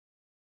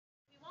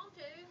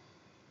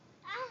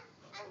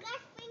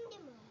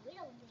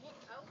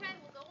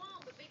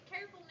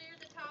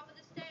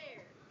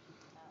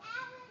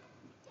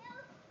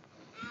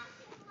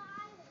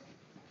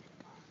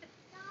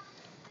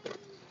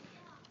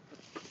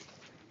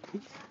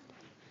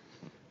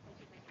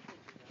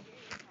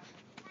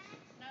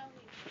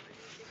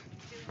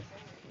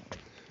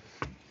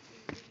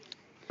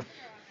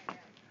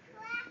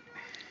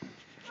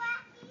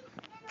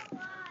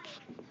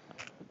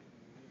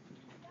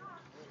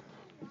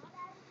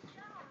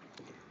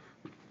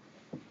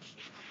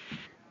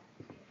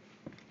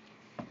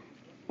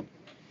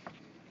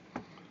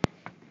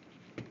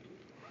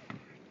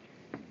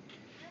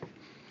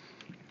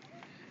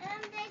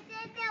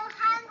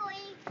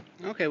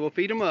Okay, we'll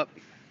feed them up.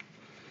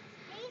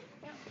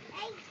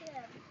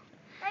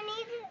 I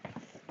need to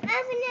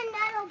open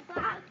another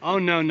box. Oh,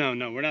 no, no,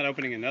 no. We're not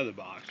opening another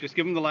box. Just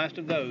give them the last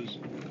of those.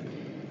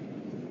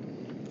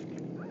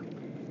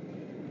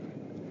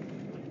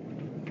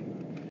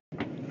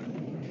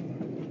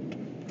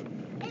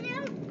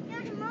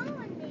 There's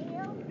more in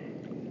there.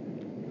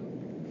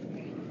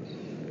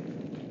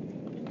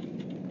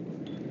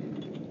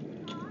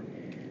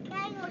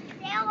 They will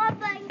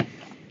celebrate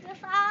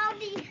with all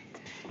the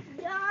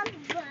dog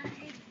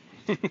bugs.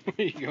 Where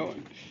are you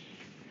going?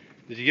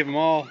 Did you give them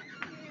all? Yeah.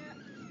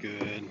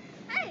 Good.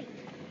 Hey.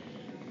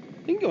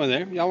 You can go in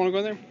there. Y'all want to go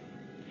in there?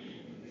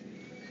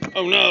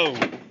 Oh, no.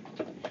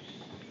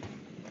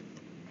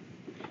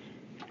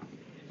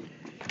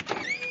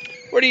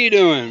 What are you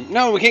doing?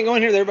 No, we can't go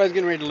in here. Everybody's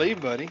getting ready to leave,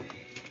 buddy.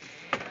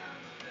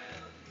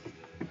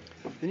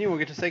 Then you won't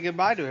get to say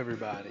goodbye to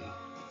everybody.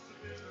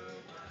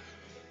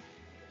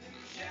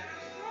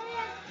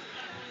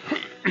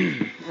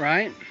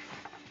 Right?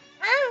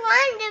 I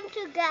want them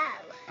to go.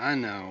 I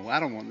know. I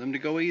don't want them to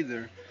go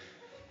either.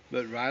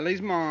 But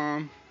Riley's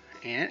mom,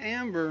 Aunt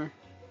Amber,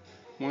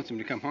 wants him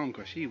to come home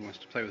because she wants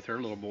to play with her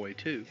little boy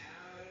too.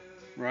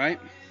 Right?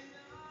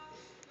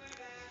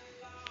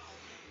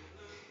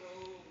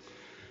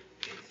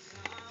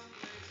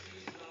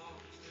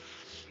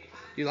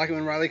 You like it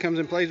when Riley comes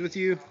and plays with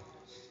you?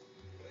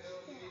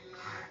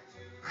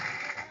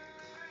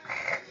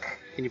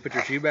 Can you put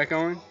your shoe back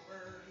on?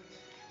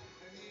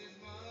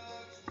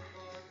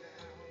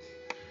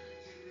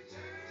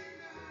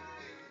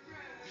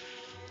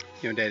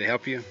 You want Dad to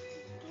help you?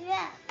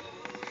 Yeah.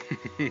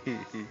 There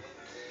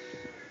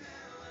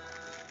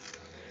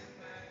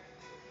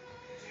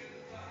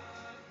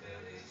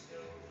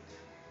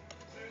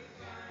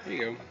you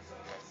go.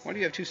 Why do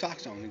you have two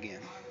socks on again?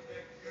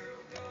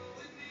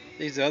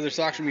 These are the other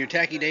socks from your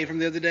tacky day from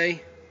the other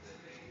day?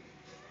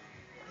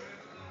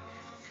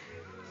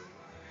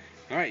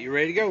 Alright, you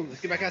ready to go?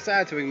 Let's get back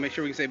outside so we can make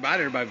sure we can say bye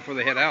to everybody before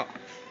they head out.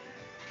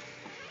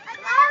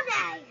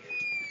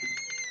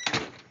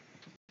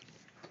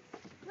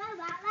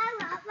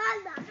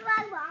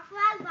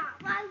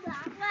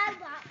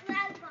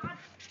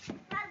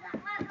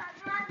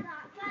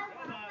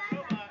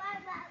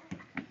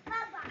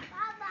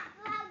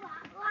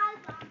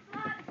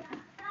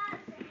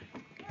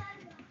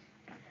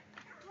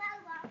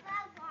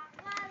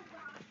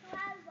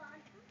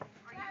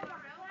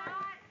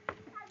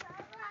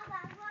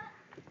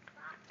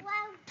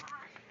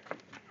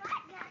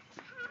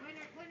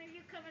 When are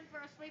you coming for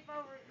a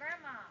sleepover at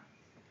Grandma's?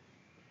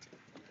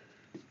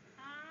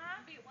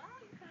 Huh? It'll be a while.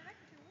 You come back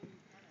if you leave.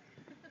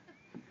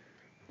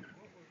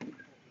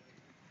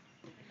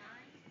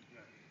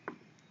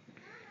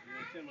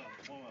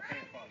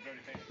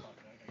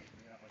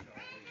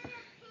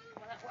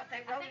 Well, what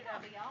they wrote it on. I'll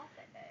be off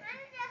that day.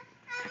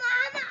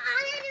 Mama, I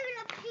didn't even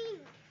a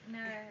pink.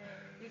 No.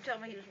 You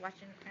told me he was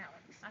watching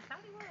Alex. I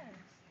thought he was.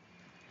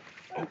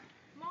 Oh.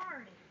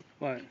 Marty.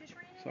 What? You just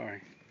ran in?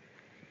 Sorry.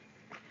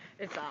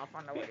 It's off.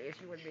 I know it is.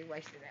 You wouldn't be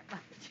wasting that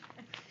much.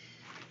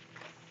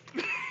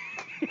 He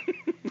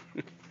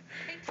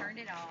turned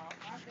it off.